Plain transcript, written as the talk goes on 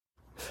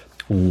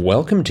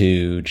Welcome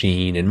to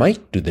Gene and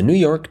Mike do the New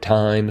York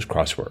Times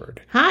crossword.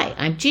 Hi,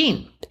 I'm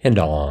Jean. And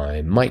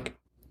I'm Mike.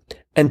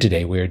 And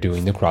today we are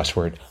doing the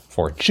crossword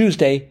for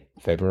Tuesday,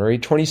 February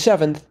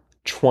 27th,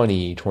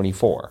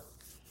 2024.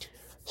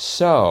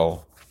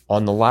 So,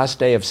 on the last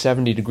day of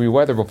 70-degree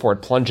weather before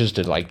it plunges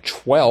to like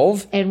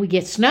 12. And we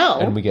get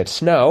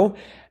snow.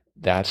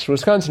 That's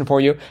Wisconsin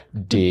for you.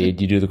 Did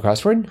you do the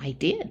crossword? I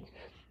did.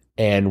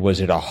 And was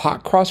it a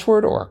hot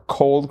crossword or a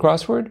cold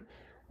crossword?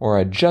 Or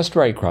a just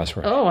right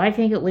crossword? Oh, I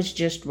think it was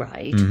just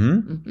right.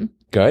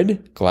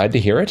 Good. Glad to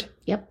hear it.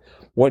 Yep.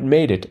 What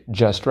made it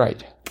just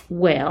right?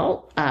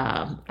 Well,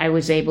 I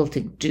was able to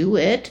do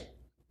it.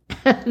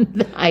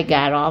 I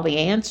got all the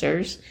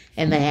answers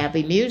and the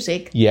happy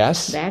music.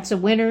 Yes. That's a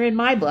winner in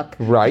my book.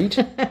 Right.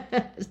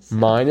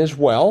 Mine as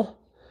well.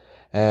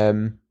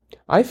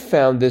 I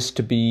found this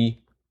to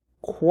be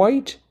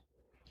quite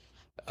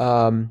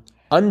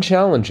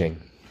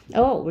unchallenging.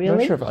 Oh, really? I'm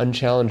not sure if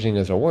unchallenging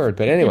is a word,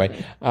 but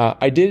anyway,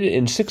 I did it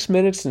in 6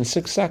 minutes and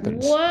 6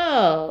 seconds.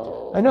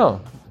 Whoa. I know.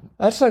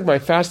 That's like my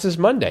fastest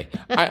Monday.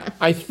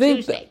 I think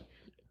Tuesday.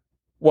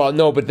 Well,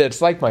 no, but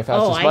that's like my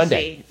fastest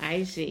Monday.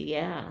 I see,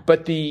 yeah.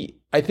 But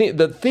I think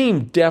the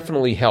theme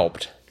definitely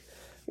helped.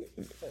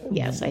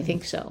 Yes, I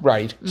think so.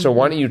 Right. So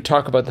why don't you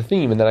talk about the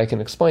theme and then I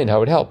can explain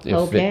how it helped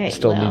if it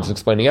still needs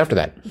explaining after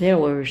that. There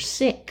were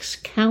 6,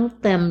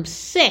 count them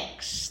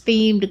 6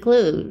 themed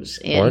clues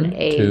in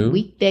a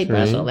weekday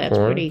puzzle. That's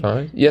 4, pretty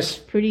 5. Yes.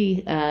 That's pretty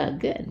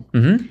good.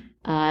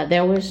 Mm-hmm.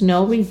 There was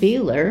no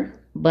revealer,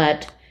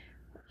 but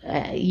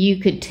you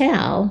could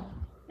tell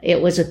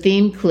it was a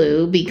themed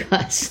clue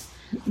because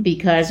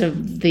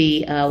of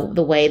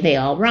the way they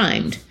all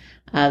rhymed.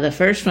 The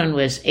first one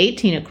was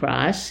 18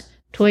 across.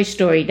 Toy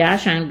Story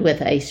dachshund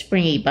with a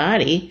springy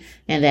body,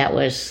 and that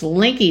was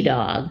Slinky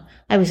Dog.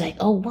 I was like,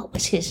 oh, what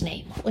was his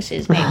name? What was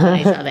his name when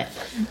I saw that?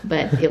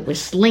 But it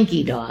was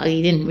Slinky Dog.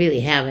 He didn't really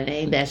have a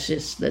name. That's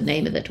just the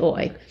name of the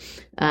toy.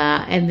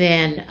 And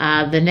then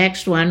the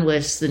next one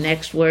was the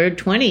next word,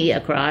 20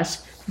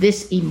 across,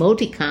 this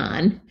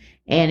emoticon,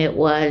 and it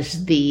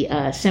was the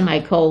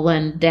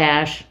semicolon,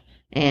 dash,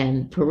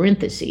 and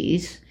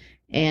parentheses,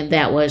 and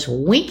that was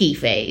Winky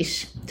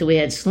Face. So we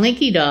had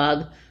Slinky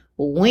Dog,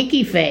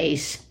 Winky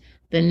Face.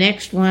 The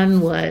next one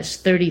was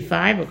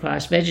 35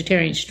 across,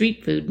 vegetarian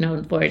street food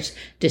known for its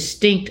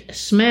distinct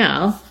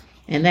smell,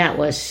 and that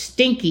was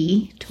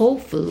Stinky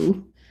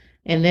Tofu.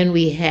 And then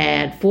we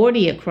had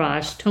 40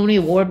 across, Tony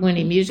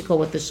Award-winning musical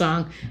with the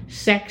song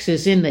Sex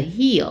is in the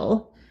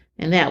Heel,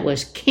 and that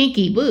was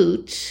Kinky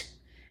Boots.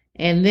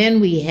 And then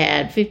we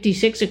had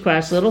 56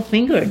 across, little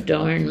finger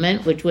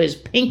adornment, which was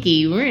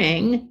Pinky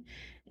Ring.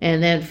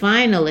 And then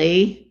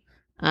finally,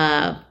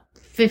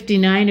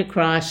 59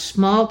 across,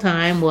 small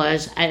time,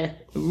 was a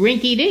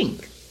rinky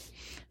dink.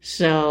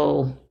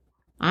 So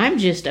I'm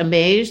just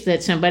amazed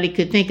that somebody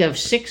could think of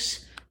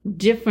 6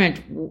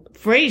 different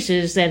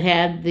phrases that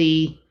had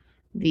the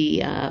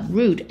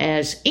root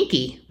as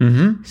inky.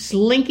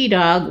 Slinky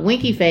Dog,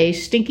 Winky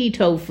Face, Stinky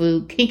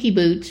Tofu, Kinky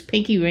Boots,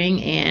 Pinky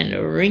Ring, and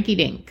rinky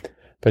dink.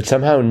 But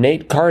somehow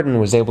Nate Carden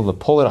was able to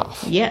pull it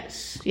off.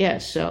 Yes.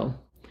 So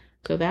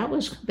that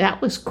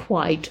was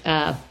quite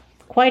a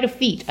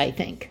feat, I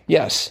think.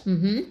 Yes.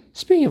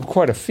 Speaking of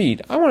quite a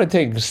feat, I want to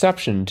take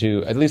exception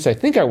to, at least I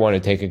think I want to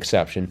take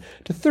exception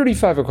to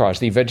 35 across,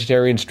 the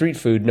vegetarian street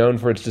food known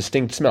for its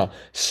distinct smell,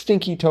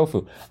 Stinky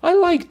Tofu. I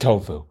like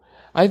tofu.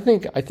 I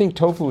think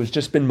tofu has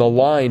just been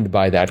maligned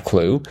by that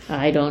clue.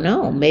 I don't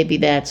know. Maybe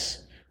that's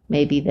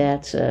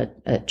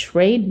a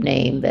trade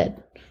name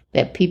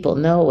that people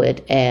know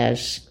it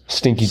as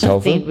Stinky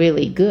something Tofu.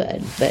 Really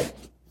good, but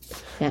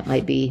that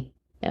might be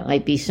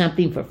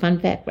something for Fun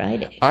Fact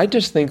Friday. I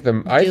just think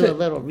do a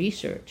little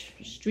research.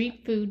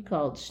 Street food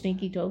called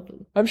Stinky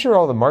Tofu. I'm sure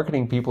all the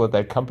marketing people at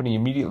that company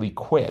immediately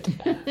quit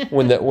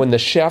when the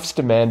chefs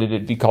demanded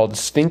it be called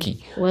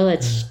Stinky. Well,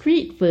 it's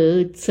street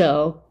food,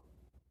 so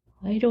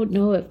I don't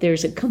know if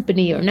there's a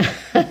company or not.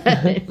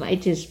 It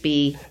might just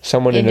be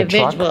someone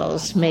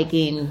individuals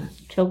making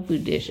tofu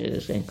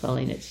dishes and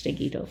calling it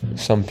Stinky Tofu.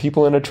 Some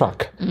people in a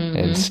truck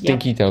and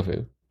Stinky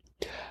Tofu.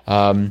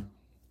 Well,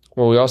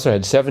 we also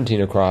had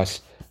 17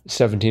 across.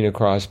 17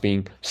 across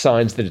being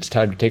signs that it's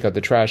time to take out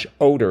the trash,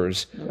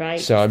 odors. Right.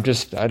 So I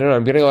don't know,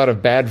 I'm getting a lot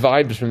of bad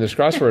vibes from this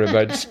crossword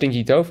about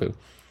Stinky Tofu.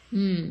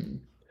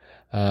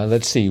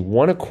 Let's see,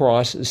 1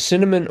 across,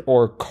 cinnamon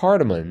or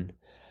cardamom.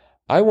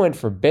 I went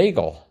for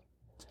bagel.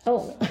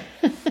 Oh,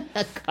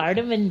 a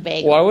cardamom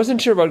bagel. Well, I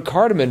wasn't sure about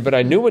cardamom, but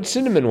I knew what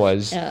cinnamon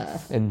was.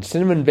 And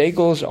cinnamon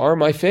bagels are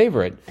my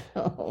favorite.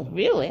 Oh,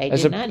 really? I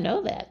did not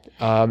know that.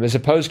 As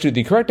opposed to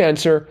the correct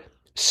answer,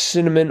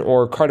 cinnamon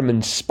or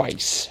cardamom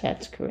spice.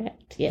 That's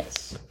correct,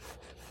 yes.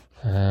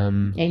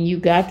 And you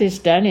got this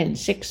done in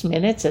 6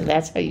 minutes, and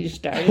that's how you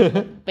started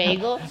with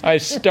bagel? I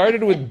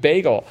started with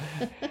bagel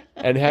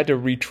and had to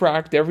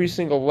retract every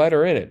single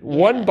letter in it.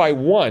 One by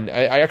one.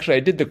 I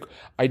did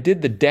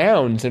the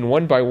downs, and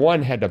one by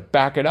one had to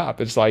back it up.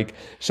 It's like,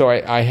 so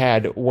I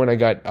had, when I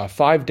got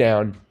 5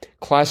 down,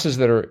 classes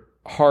that are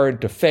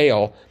hard to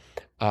fail,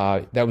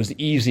 that was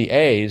easy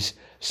A's.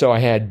 So I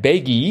had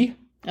baggy,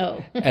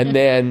 Oh. And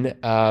then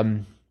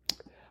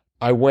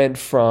I went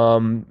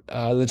from,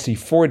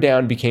 4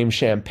 down became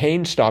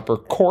champagne stopper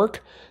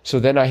cork. So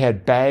then I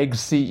had bag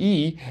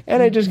CE,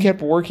 and I just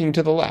kept working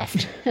to the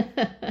left.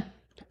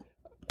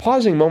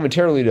 Pausing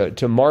momentarily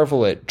to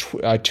marvel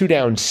at 2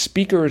 down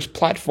speakers,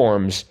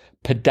 platforms,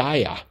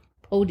 podia.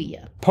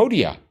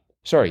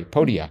 Sorry,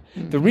 podia.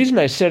 The reason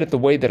I said it the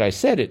way that I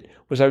said it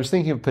was I was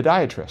thinking of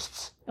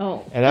podiatrists.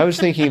 Oh. And I was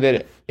thinking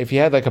that if you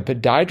had like a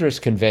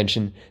podiatrist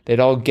convention, they'd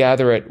all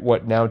gather at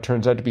what now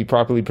turns out to be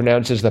properly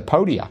pronounced as the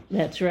podia.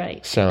 That's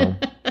right. So,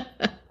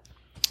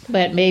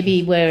 but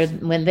maybe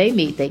when they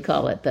meet, they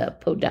call it the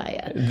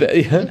podia.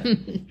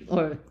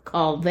 Or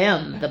call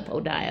them the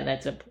podia.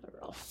 That's a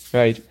plural.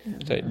 Right.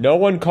 So no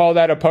one call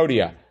that a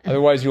podia.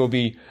 Otherwise, you will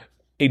be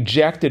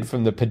ejected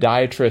from the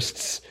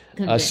podiatrists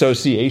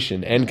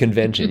association and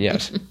convention.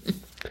 Yes.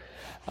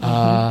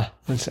 I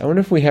wonder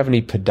if we have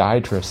any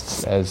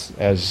podiatrists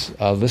as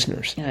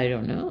listeners. I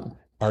don't know.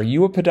 Are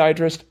you a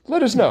podiatrist?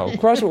 Let us know.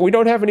 Crossword. We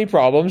don't have any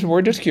problems.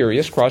 We're just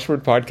curious.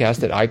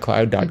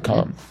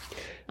 Crosswordpodcast@icloud.com.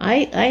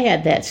 I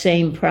had that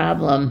same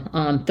problem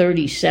on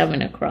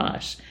 37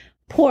 across.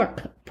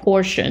 Pork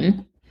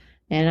portion,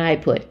 and I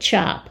put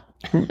chop,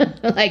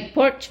 like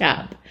pork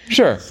chop.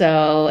 Sure.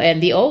 So,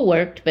 and the O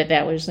worked, but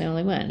that was the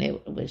only one.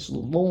 It was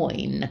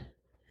loin.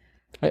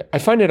 I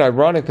find it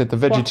ironic that the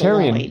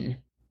vegetarian. Loin.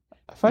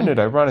 I find it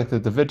ironic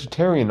that the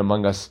vegetarian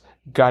among us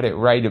got it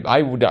right.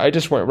 I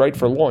just went right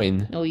for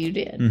loin. Oh, you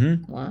did?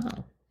 Mm-hmm.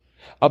 Wow.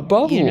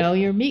 Above, you know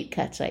your meat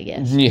cuts, I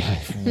guess. Yeah,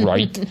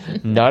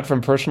 right. Not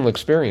from personal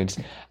experience.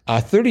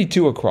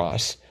 32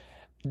 across.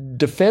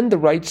 Defend the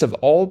rights of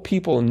all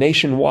people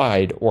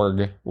nationwide.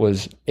 Org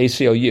was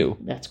ACLU.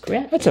 That's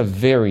correct. That's a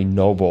very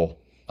noble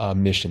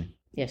mission.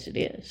 Yes, it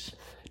is.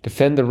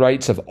 Defend the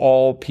rights of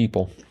all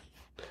people.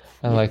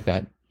 I like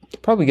that.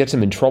 Probably gets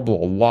them in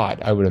trouble a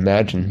lot, I would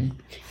imagine.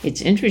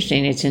 It's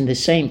interesting. It's in the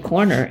same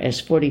corner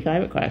as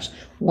 45 across.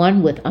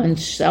 One with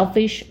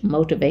unselfish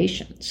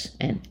motivations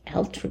and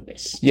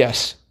altruist.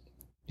 Yes.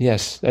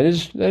 That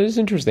is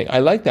interesting. I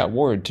like that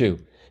word too.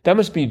 That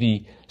must be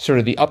the sort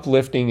of the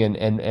uplifting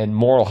and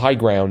moral high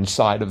ground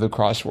side of the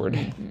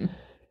crossword.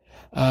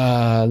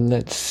 Mm-hmm.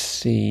 Let's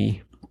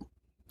see.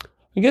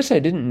 I guess I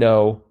didn't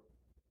know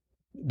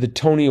the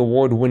Tony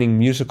Award winning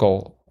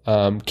musical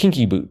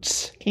Kinky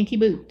Boots. Kinky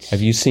Boots.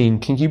 Have you seen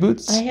Kinky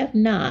Boots? I have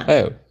not.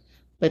 Oh.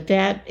 But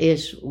that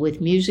is with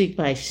music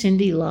by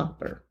Cyndi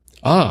Lauper.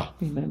 Ah.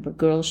 Remember,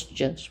 girls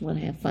just want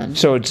to have fun.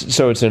 So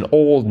it's an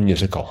old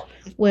musical.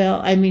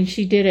 Well, I mean,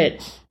 she did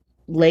it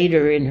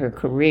later in her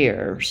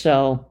career,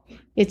 so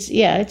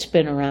it's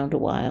been around a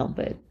while,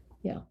 but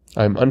yeah.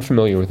 I'm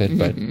unfamiliar with it,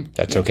 but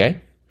that's okay.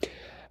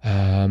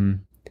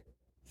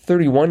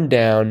 31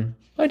 down.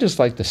 I just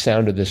like the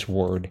sound of this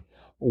word.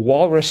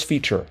 Walrus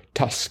feature,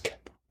 tusk.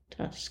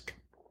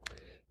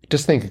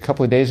 Just think, a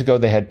couple of days ago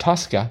they had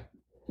Tosca.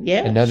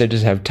 Yes. And now they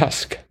just have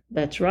tusk.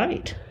 That's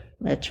right.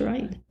 I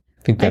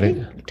think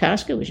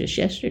Tosca was just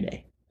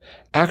yesterday.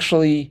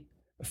 Actually,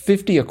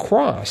 50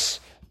 across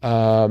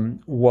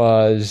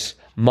was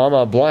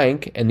Mama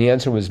Blank, and the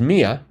answer was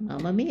Mia.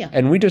 Mamma Mia.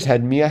 And we just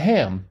had Mia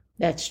Hamm.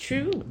 That's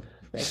true.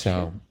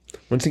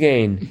 Once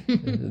again,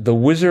 the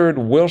wizard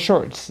Will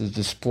Shorts is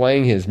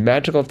displaying his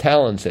magical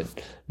talents at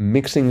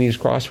mixing these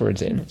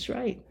crosswords in. That's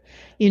right.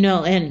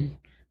 And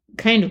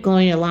kind of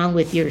going along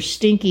with your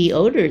stinky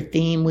odor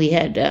theme, we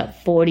had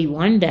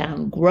 41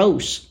 down,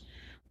 gross,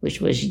 which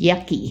was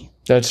yucky.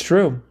 That's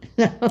true.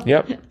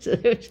 Yep. So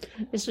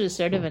this was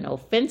sort of an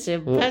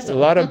offensive puzzle. A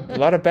lot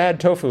of bad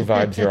tofu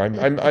vibes here.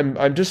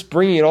 I'm just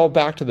bringing it all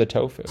back to the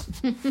tofu.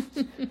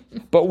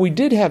 But we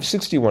did have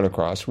 61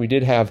 across. We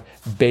did have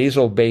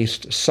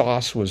basil-based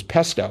sauce was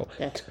pesto.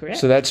 That's correct.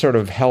 So that sort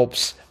of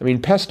helps. I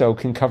mean, pesto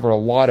can cover a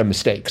lot of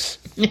mistakes.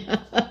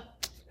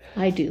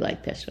 I do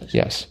like pesto.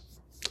 Yes.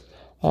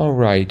 All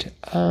right.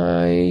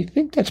 I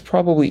think that's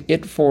probably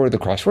it for the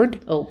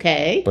crossword.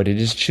 Okay. But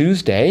it is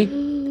Tuesday,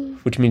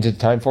 which means it's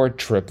time for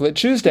Triplet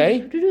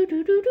Tuesday.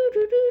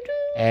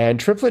 And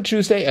Triplet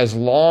Tuesday, as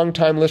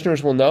long-time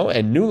listeners will know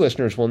and new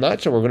listeners will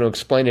not, so we're going to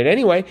explain it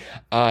anyway,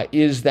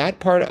 is that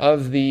part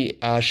of the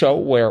show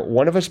where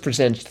one of us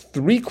presents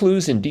 3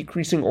 clues in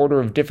decreasing order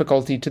of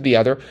difficulty to the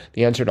other.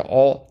 The answer to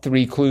all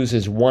 3 clues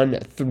is one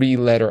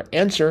 3-letter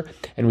answer,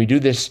 and we do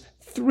this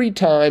 3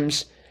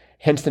 times,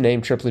 hence the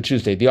name Triplet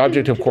Tuesday. The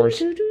object, of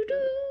course,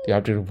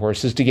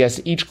 is to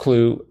guess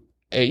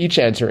each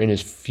answer in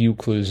as few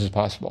clues as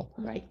possible.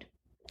 Right.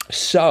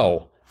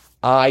 So,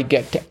 I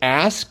get to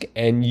ask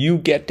and you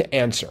get to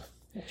answer.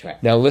 That's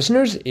right. Now,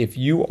 listeners, if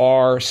you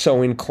are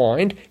so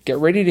inclined, get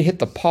ready to hit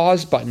the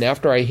pause button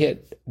after I give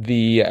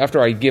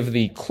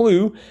the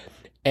clue,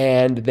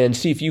 and then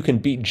see if you can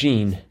beat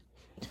Jean.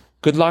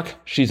 Good luck.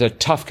 She's a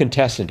tough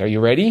contestant. Are you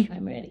ready?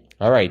 I'm ready.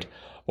 All right.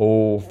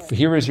 Oh,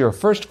 here is your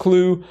first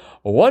clue.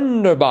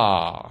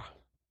 Wunderbar.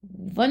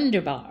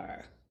 Wunderbar.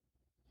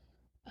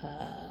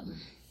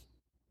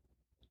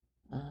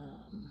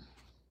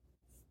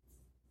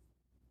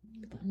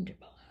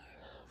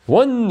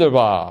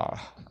 Wunderbar.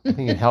 I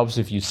think it helps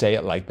if you say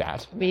it like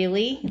that.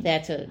 Really?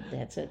 That's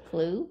a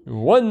clue?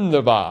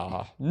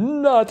 Wunderbar.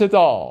 Not at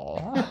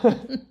all.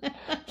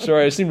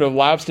 Sorry, I seem to have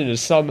lapsed into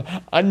some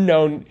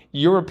unknown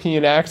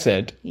European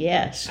accent.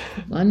 Yes,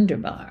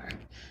 wunderbar.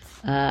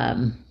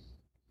 Rad.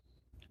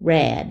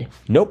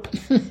 Nope.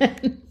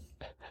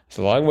 It's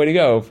a long way to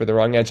go for the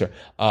wrong answer.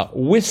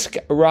 Whisk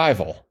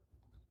rival.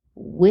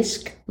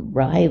 Whisk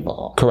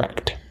rival.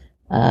 Correct.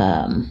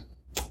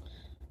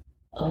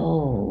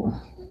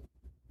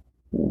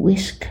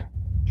 Whisk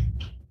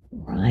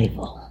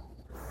rival.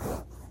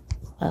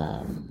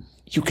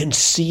 You can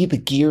see the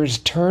gears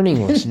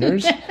turning,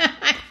 listeners.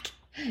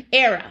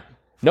 Era.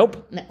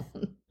 Nope. No.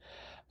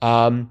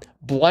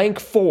 Blank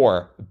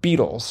 4,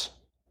 Beatles.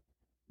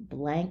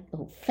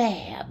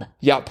 Fab.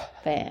 Yup.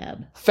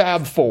 Fab.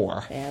 Fab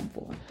 4. Fab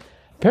 4.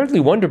 Apparently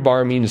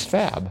Wonderbar means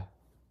fab.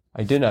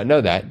 I did not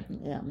know that.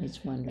 Yeah,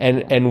 it's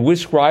wonderful. And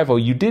Whisk Rival,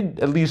 you did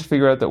at least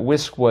figure out that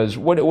Whisk was,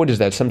 what is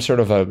that, some sort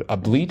of a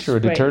bleach or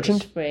a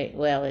detergent?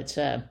 Well, it's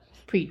a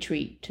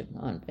pre-treat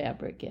on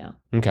fabric, yeah.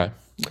 Okay.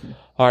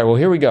 All right, well,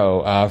 here we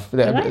go. But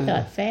I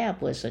thought Fab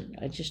was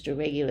just a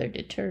regular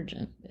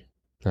detergent.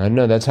 I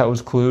know, that's how it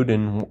was clued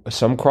in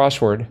some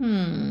crossword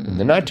in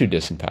the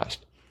not-too-distant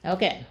past.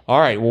 Okay. All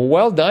right,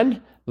 well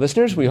done.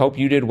 Listeners, we hope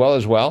you did well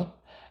as well.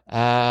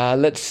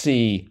 Let's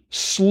see.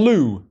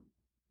 Slew.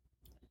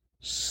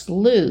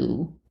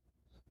 Slew,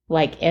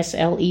 like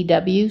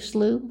SLEW,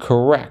 slew?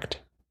 Correct.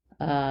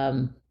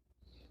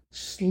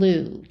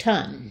 Slew,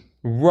 ton.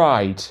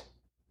 Right.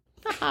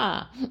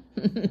 Ha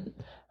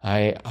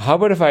How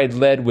about if I had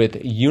led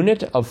with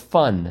unit of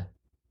fun?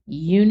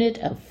 Unit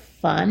of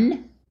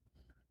fun?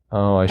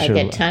 Oh, I should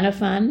Like have. a ton of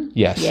fun?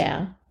 Yes.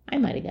 Yeah, I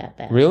might have got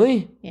that.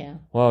 Really? Yeah.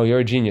 Well, you're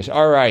a genius.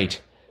 All right.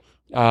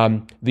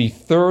 The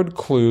third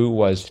clue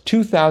was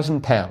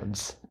 2,000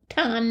 pounds.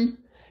 Ton.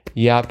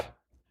 Yep.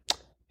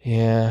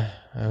 Yeah,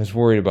 I was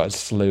worried about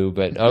slew,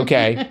 but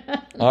okay.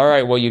 All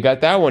right, well, you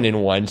got that one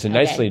in one, so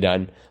nicely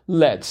done.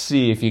 Let's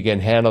see if you can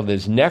handle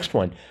this next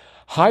one.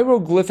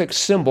 Hieroglyphic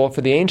symbol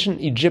for the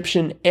ancient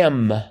Egyptian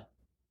M.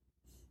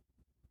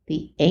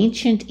 The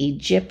ancient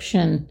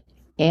Egyptian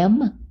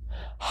M?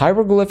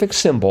 Hieroglyphic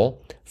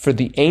symbol for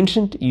the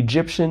ancient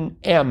Egyptian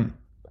M.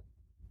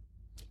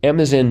 M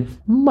is in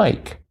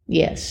Mike.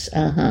 Yes,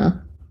 uh-huh.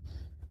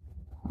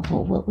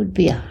 Oh, what would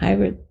be a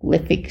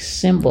hieroglyphic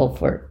symbol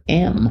for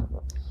M?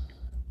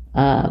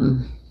 Let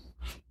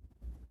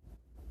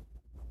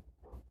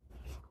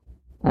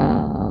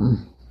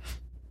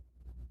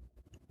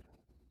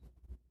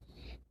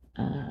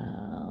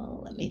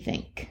me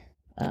think.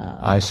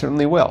 I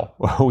certainly will.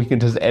 We can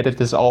just edit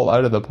this all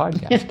out of the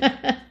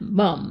podcast.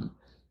 Mum.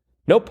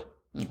 Nope.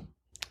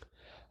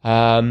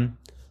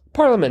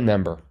 Parliament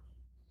member.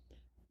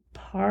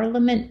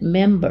 Parliament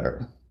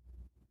member.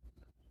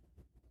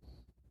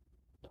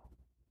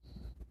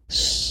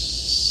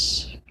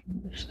 Sir.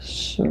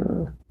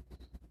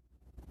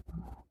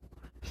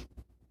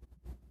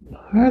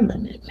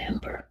 Parliament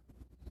member.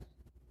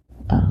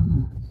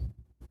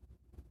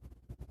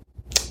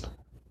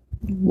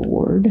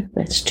 Lord,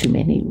 that's too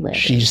many letters.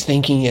 She's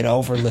thinking it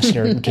over,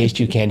 listener, in case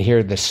you can't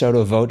hear the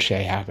sotto voce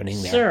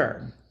happening there.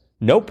 Sir.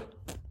 Nope.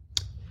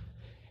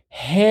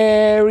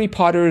 Harry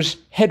Potter's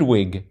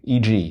Hedwig,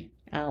 e.g.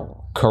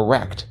 Owl.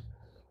 Correct.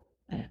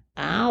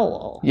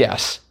 Owl.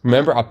 Yes.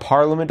 Remember a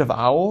parliament of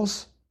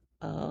owls?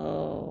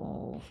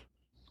 Oh.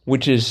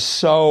 Which is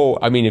so,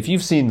 I mean, if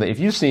you've seen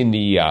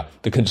the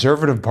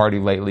Conservative Party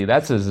lately,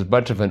 that's as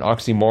much of an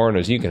oxymoron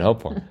as you can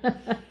hope for.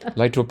 I'd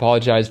like to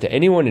apologize to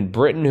anyone in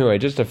Britain who I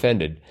just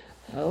offended.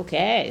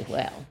 Okay,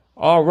 well.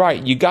 All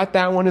right, you got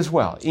that one as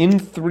well, in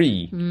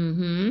 3.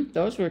 Mm-hmm.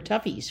 Those were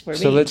toughies for me.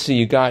 So let's see,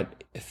 you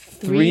got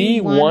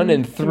 3, 1,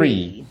 and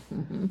 3.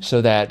 Mm-hmm.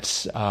 So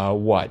that's,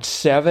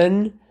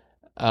 7,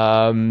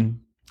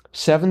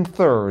 7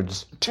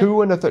 thirds,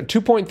 2 and a third,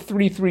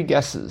 2.33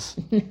 guesses.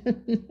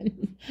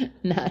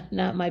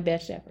 Not my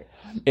best effort.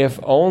 If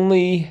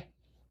only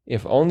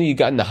you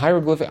got in the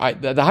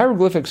hieroglyphic, the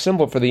hieroglyphic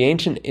symbol for the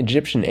ancient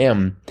Egyptian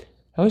M.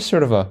 That was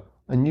sort of a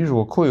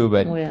unusual clue,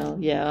 but well,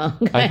 yeah.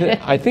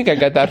 I think I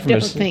got that from. I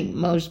don't think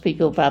most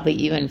people probably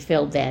even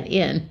filled that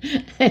in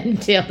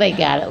until they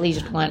got at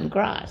least one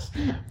cross.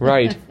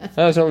 Right.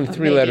 That was only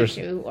 3 letters.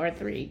 2 or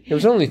 3. It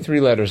was only 3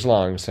 letters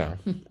long, so.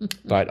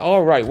 But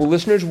all right. Well,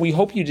 listeners, we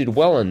hope you did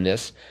well in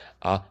this.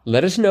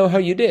 Let us know how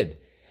you did.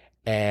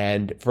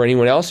 And for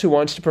anyone else who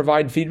wants to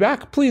provide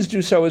feedback, please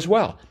do so as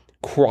well.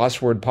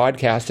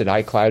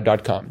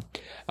 crosswordpodcast@icloud.com.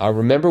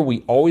 Remember,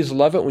 we always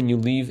love it when you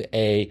leave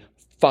a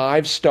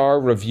 5-star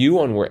review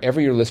on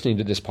wherever you're listening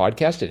to this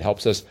podcast. It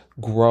helps us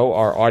grow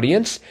our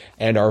audience,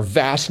 and our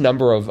vast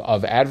number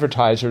of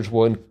advertisers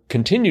will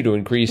continue to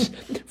increase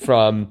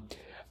from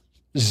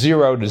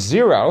 0 to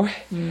 0.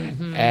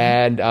 Mm-hmm.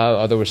 And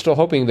although we're still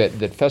hoping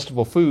that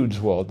Festival Foods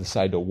will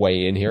decide to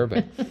weigh in here.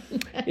 But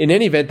in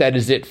any event, that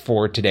is it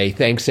for today.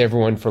 Thanks,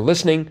 everyone, for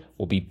listening.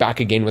 We'll be back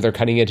again with our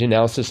cutting-edge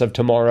analysis of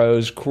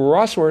tomorrow's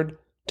crossword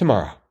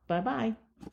tomorrow. Bye-bye.